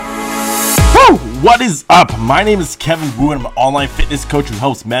Woo! What is up? My name is Kevin Wu, and I'm an online fitness coach who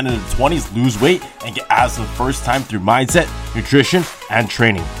helps men in their 20s lose weight and get abs for the first time through mindset, nutrition, and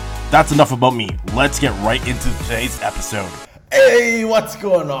training. That's enough about me. Let's get right into today's episode. Hey, what's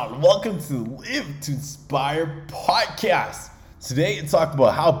going on? Welcome to Live to Inspire podcast. Today, it's talking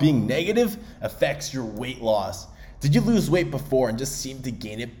about how being negative affects your weight loss. Did you lose weight before and just seem to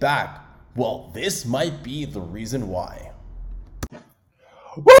gain it back? Well, this might be the reason why.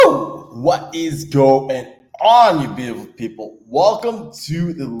 Woo! What is going on, you beautiful people? Welcome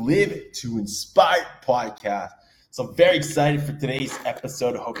to the Live to Inspire podcast. So I'm very excited for today's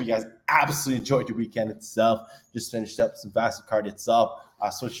episode. I hope you guys absolutely enjoyed your weekend itself. Just finished up some vascular cardio itself. I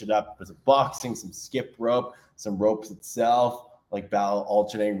switched it up with some boxing, some skip rope, some ropes itself, like battle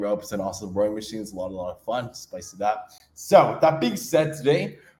alternating ropes, and also rowing machines. A lot of fun. Spice it up. So with that being said,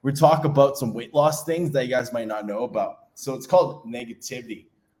 today we're talking about some weight loss things that you guys might not know about. So it's called negativity,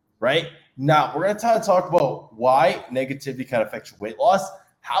 right? Now we're going to talk about why negativity kind of affects your weight loss,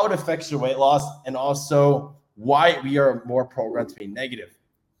 how it affects your weight loss, and also why we are more programmed to be negative.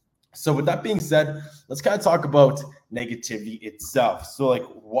 So with that being said, let's kind of talk about negativity itself. So like,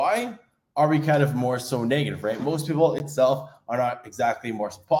 why are we kind of more so negative, right? Most people itself are not exactly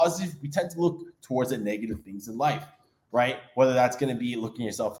more so positive. We tend to look towards the negative things in life, right? Whether that's going to be looking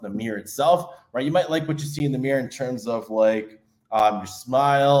yourself in the mirror itself, right? You might like what you see in the mirror in terms of like your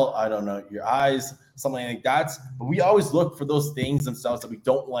smile, I don't know, your eyes, something like that. But we always look for those things themselves that we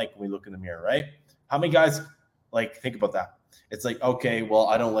don't like when we look in the mirror, right? How many guys think about that? It's like, okay, well,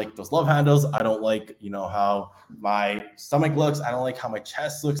 I don't like those love handles. I don't like, how my stomach looks. I don't like how my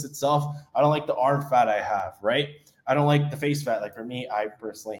chest looks itself. I don't like the arm fat I have, right? I don't like the face fat. Like for me, I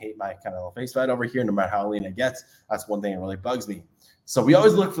personally hate my kind of face fat over here, no matter how lean it gets. That's one thing that really bugs me. So we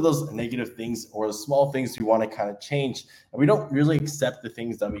always look for those negative things or the small things we want to kind of change. And we don't really accept the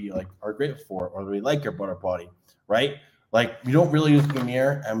things that we are grateful for or that we like about our body, right? Like we don't really look in the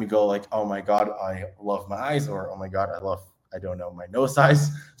mirror and we go like, oh my God, I love my eyes, or oh my God, I don't know, my nose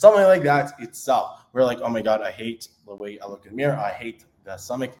size, something like that itself. We're like, oh my God, I hate the way I look in the mirror. I hate the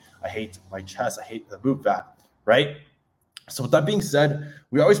stomach. I hate my chest. I hate the boob fat, right? So with that being said,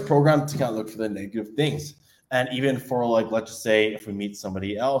 we always program to kind of look for the negative things. And even for let's just say if we meet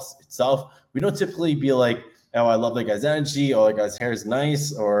somebody else itself, we don't typically be like, oh, I love that guy's energy, or that guy's hair is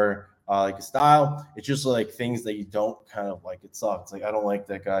nice, or like a style. It's just like things that you don't kind of like itself. It's like, I don't like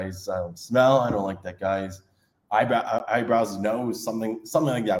that guy's smell. I don't like that guy's eyebrows, nose, something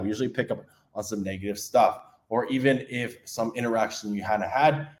like that. We usually pick up on some negative stuff. Or even if some interaction you hadn't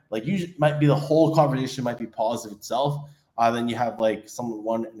had, like usually might be the whole conversation might be positive itself. Then you have like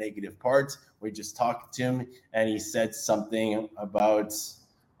one negative part where you just talked to him and he said something about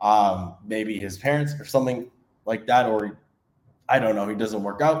maybe his parents or something like that, or I don't know, he doesn't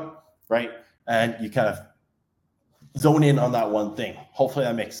work out, right? And you kind of zone in on that one thing. Hopefully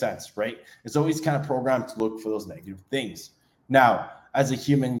that makes sense, right? It's always kind of programmed to look for those negative things. Now, as a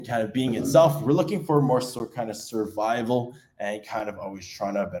human kind of being itself, we're looking for more sort of kind of survival and kind of always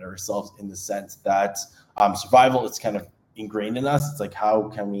trying to better ourselves in the sense that survival is kind of ingrained in us. It's like, how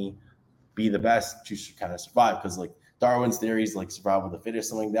can we be the best to kind of survive? Because like Darwin's theories, like survival of the fittest,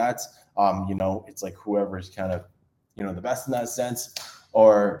 something like that. It's like whoever's kind of, the best in that sense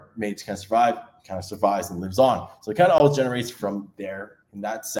or made to kind of survives and lives on. So it kind of all generates from there in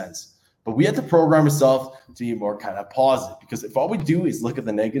that sense. But we have to program ourselves to be more kind of positive, because if all we do is look at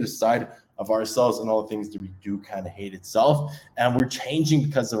the negative side of ourselves and all the things that we do kind of hate itself, and we're changing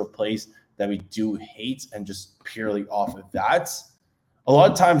because of a place that we do hate and just purely off of that, a lot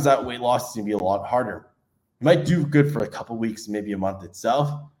of times that weight loss is going to be a lot harder. You might do good for a couple weeks, maybe a month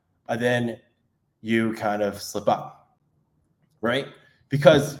itself, and then you kind of slip up, right?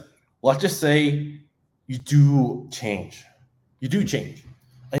 Because let's just say you do change.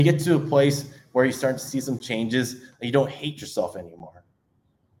 And you get to a place where you start to see some changes and you don't hate yourself anymore,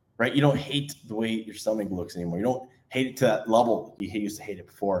 right? You don't hate the way your stomach looks anymore. You don't hate it to that level you used to hate it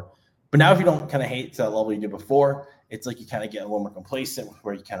before. But now if you don't kind of hate it to that level you did before, it's like you kind of get a little more complacent with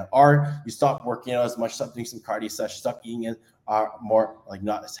where you kind of are. You stop working out as much, stop doing some cardio sessions, stop eating it more like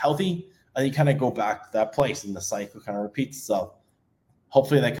not as healthy, and you kind of go back to that place and the cycle kind of repeats itself.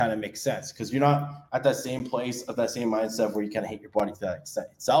 Hopefully that kind of makes sense, because you're not at that same place of that same mindset where you kind of hate your body to that extent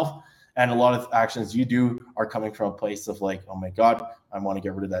itself. And a lot of actions you do are coming from a place of like, oh my God, I want to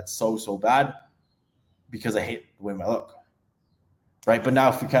get rid of that so bad because I hate the way I look, right? But now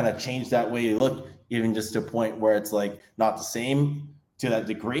if we kind of change that way you look, even just to a point where it's like not the same to that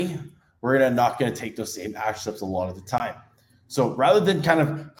degree, we're not going to take those same action steps a lot of the time. So rather than kind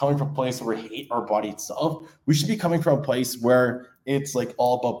of coming from a place where we hate our body itself, we should be coming from a place where it's like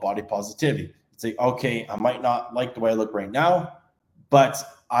all about body positivity. Say, okay, I might not like the way I look right now, but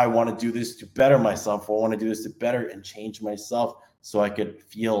I want to do this to better myself. I want to do this to better and change myself so I could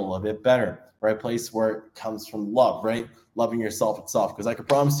feel a little bit better. Right? A place where it comes from love, right? Loving yourself itself. Because I can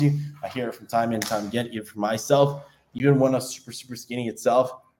promise you, I hear it from time and time again, even from myself, even when I was super, super skinny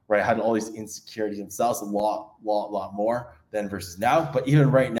itself, where I had all these insecurities themselves, a lot more than versus now. But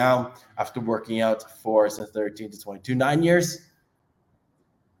even right now, after working out for since 13 to 22, 9 years,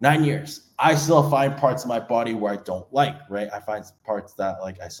 I still find parts of my body where I don't like, right? I find parts that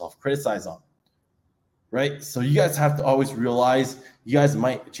like I self-criticize on, right? So you guys have to always realize you guys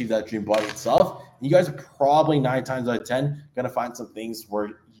might achieve that dream body itself. And you guys are probably 9 times out of 10 going to find some things where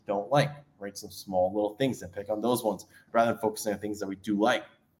you don't like, right? Some small little things and pick on those ones rather than focusing on things that we do like,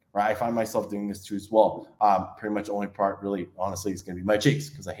 right? I find myself doing this too as well. Pretty much only part really, honestly, is going to be my cheeks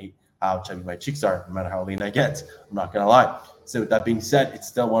because I hate how chubby my cheeks are, no matter how lean I get. I'm not going to lie. So with that being said, it's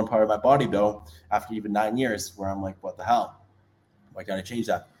still one part of my body, though, after even 9 years, where I'm like, what the hell? Why can't I change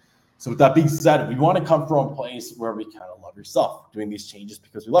that? So with that being said, we want to come from a place where we kind of love yourself, doing these changes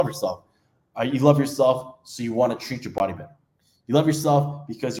because we love yourself. You love yourself, so you want to treat your body better. You love yourself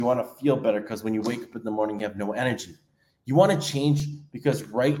because you want to feel better because when you wake up in the morning, you have no energy. You want to change because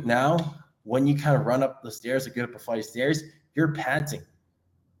right now, when you kind of run up the stairs or get up a flight of stairs, you're panting.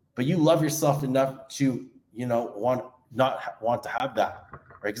 But you love yourself enough to, not want to have that,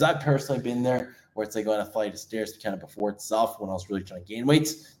 right? Because I've personally been there where it's like going a flight of stairs to kind of before itself when I was really trying to gain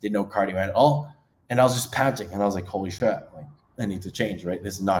weight, did no cardio at all. And I was just panting and I was like, holy shit, like I need to change, right?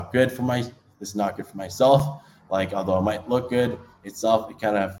 This is not good for myself. Like, although it might look good itself, it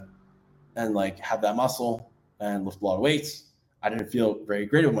kind of, and like have that muscle and lift a lot of weights. I didn't feel very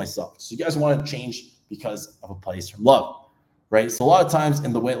great with myself. So you guys want to change because of a place from love, right? So a lot of times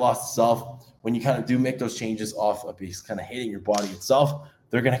in the weight loss itself, when you kind of do make those changes off of just kind of hating your body itself,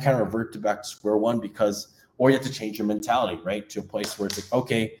 they're going to kind of revert to back to square one or you have to change your mentality, right? To a place where it's like,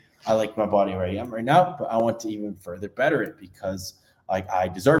 okay, I like my body where I am right now, but I want to even further better it because like I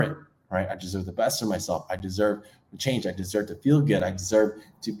deserve it, right? I deserve the best of myself. I deserve to change. I deserve to feel good. I deserve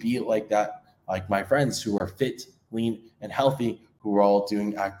to be like that, like my friends who are fit, lean, and healthy, who are all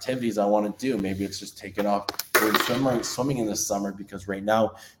doing activities I want to do. Maybe it's just taking off swimming in the summer because right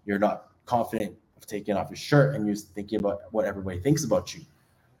now you're not confident of taking off your shirt and you're thinking about what everybody thinks about you,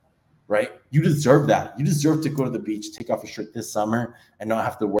 right? You deserve that. You deserve to go to the beach, take off your shirt this summer and not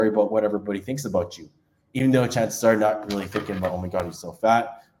have to worry about what everybody thinks about you. Even though chances are not really thinking about, oh my God, you're so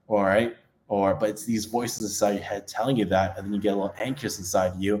fat, all right? But it's these voices inside your head telling you that, and then you get a little anxious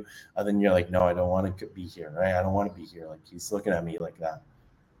inside you, and then you're like, no, I don't want to be here, right? I don't want to be here. Like he's looking at me like that.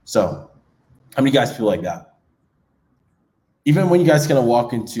 So how many guys feel like that? Even when you guys kind of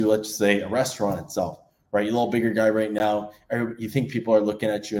walk into, let's say, a restaurant itself, right? You're a little bigger guy right now. You think people are looking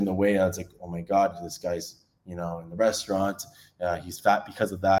at you in the way that's like, oh my God, this guy's, in the restaurant. He's fat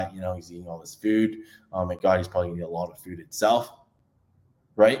because of that. He's eating all this food. Oh my God, he's probably eating a lot of food itself,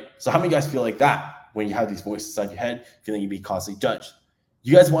 right? So how many guys feel like that when you have these voices inside your head, feeling you be constantly judged?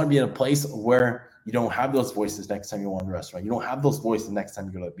 You guys want to be in a place where you don't have those voices next time you go to the restaurant. You don't have those voices next time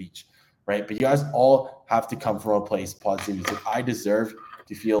you go to the beach. Right? But you guys all have to come from a place positive. Like, I deserve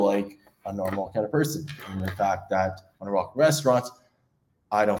to feel like a normal kind of person. And the fact that when I walk restaurants,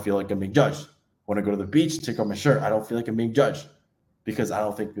 I don't feel like I'm being judged. When I go to the beach, take off my shirt, I don't feel like I'm being judged because I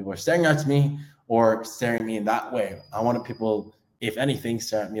don't think people are staring at me or staring at me in that way. I want people, if anything,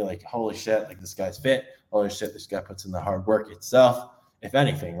 stare at me like, holy shit, like this guy's fit. Holy shit, this guy puts in the hard work itself. If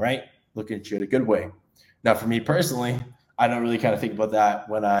anything, right? Looking at you in a good way. Now, for me personally, I don't really kind of think about that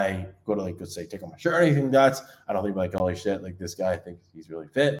when I go to, like, let's say, take off my shirt or anything. I don't think like, holy shit, like this guy thinks he's really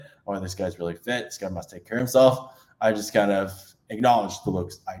fit, or this guy's really fit. This guy must take care of himself. I just kind of acknowledge the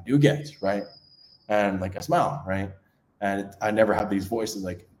looks I do get, right? And like I smile, right? And I never have these voices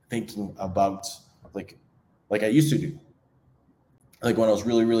like thinking about like I used to do. Like when I was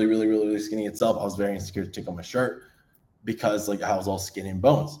really, really, really, really, really skinny itself, I was very insecure to take off my shirt because like I was all skin and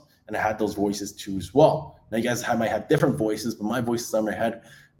bones. And I had those voices too as well. Now you guys might have different voices, but my voices in my head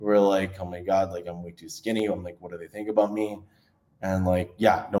were like, oh my God, like I'm way too skinny. I'm like, what do they think about me? And like,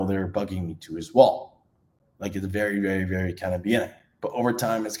 yeah, no, they're bugging me too as well. Like at the very, very, very kind of beginning. But over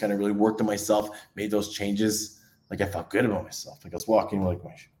time, it's kind of really worked on myself, made those changes. Like I felt good about myself. Like I was walking like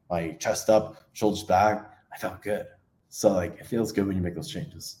my chest up, shoulders back. I felt good. So like it feels good when you make those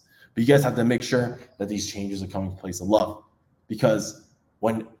changes. But you guys have to make sure that these changes are coming from a place of love. Because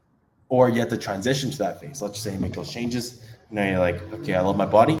or you have to transition to that phase. Let's just say you make those changes. And now you're like, okay, I love my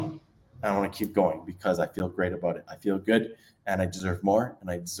body. I want to keep going because I feel great about it. I feel good and I deserve more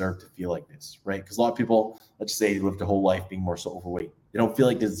and I deserve to feel like this, right? Because a lot of people, let's just say, live their whole life being more so overweight. They don't feel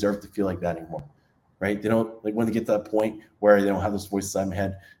like they deserve to feel like that anymore, right? They don't, like, when they get to that point where they don't have those voices in my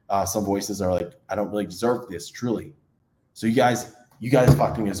head, some voices are like, I don't really deserve this, truly. So you guys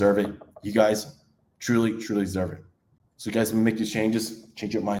fucking deserve it. You guys truly deserve it. So you guys make these changes,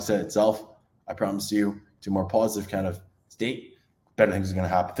 change your mindset itself. I promise you, to a more positive kind of state, better things are going to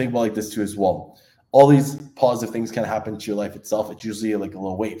happen. Think about like this too as well. All these positive things can happen to your life itself. It's usually like a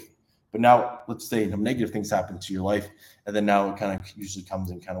little wave. But now let's say negative things happen to your life, and then now it kind of usually comes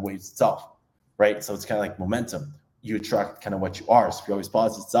in kind of waves itself, right? So it's kind of like momentum. You attract kind of what you are. So if you're always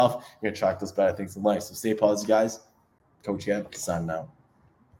positive itself, you're going to attract those better things in life. So stay positive, guys. Coach Kev, signing out.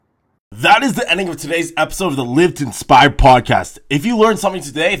 That is the ending of today's episode of the Live to Inspire podcast. If you learned something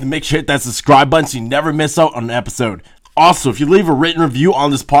today, then make sure to hit that subscribe button so you never miss out on an episode. Also, if you leave a written review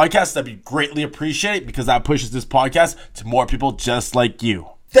on this podcast, that'd be greatly appreciated because that pushes this podcast to more people just like you.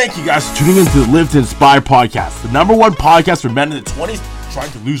 Thank you guys for tuning in to the Live to Inspire podcast, the #1 podcast for men in the 20s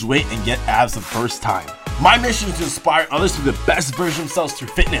trying to lose weight and get abs the first time. My mission is to inspire others to be the best version of themselves through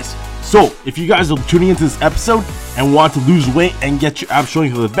fitness. So, if you guys are tuning into this episode and want to lose weight and get your abs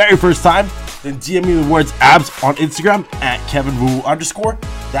showing for the very first time, then DM me the words abs on Instagram at KevinWoo_.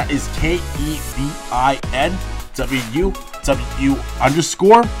 That is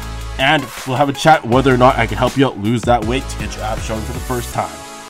KEVINWU_. And we'll have a chat whether or not I can help you out lose that weight to get your abs showing for the first time.